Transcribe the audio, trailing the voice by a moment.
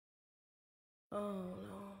Oh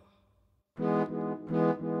no.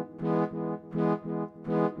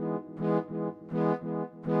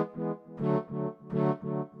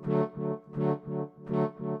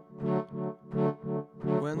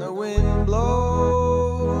 When the wind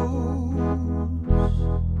blows,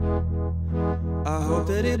 I hope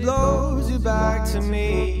that it blows you back to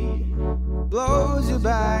me, blows you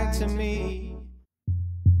back to me.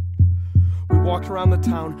 We walked around the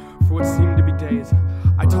town for what seemed to be days.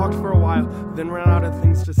 I talked for a while, then ran out of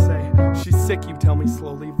things to say. She's sick, you tell me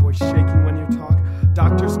slowly, voice shaking when you talk.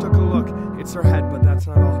 Doctors took a look, it's her head, but that's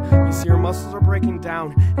not all. You see her muscles are breaking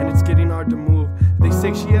down, and it's getting hard to move. They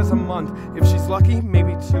say she has a month, if she's lucky,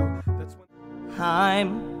 maybe 2. That's when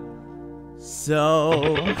I'm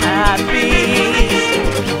so happy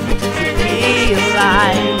to be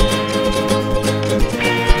alive,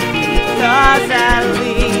 because at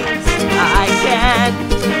least I can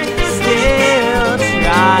still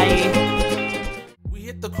try. We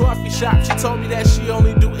hit the coffee shop, she told me that she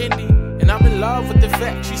only do indie, and I'm in love with the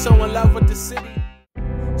fact she's so in love with the city.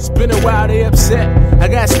 It's been a while, they upset. I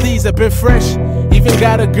got steez that been fresh, even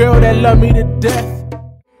got a girl that love me to death.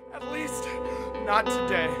 at least not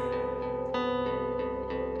today.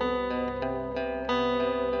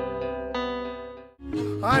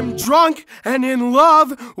 I'm drunk and in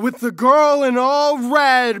love with the girl in all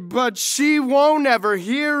red, but she won't ever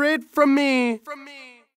hear it from me.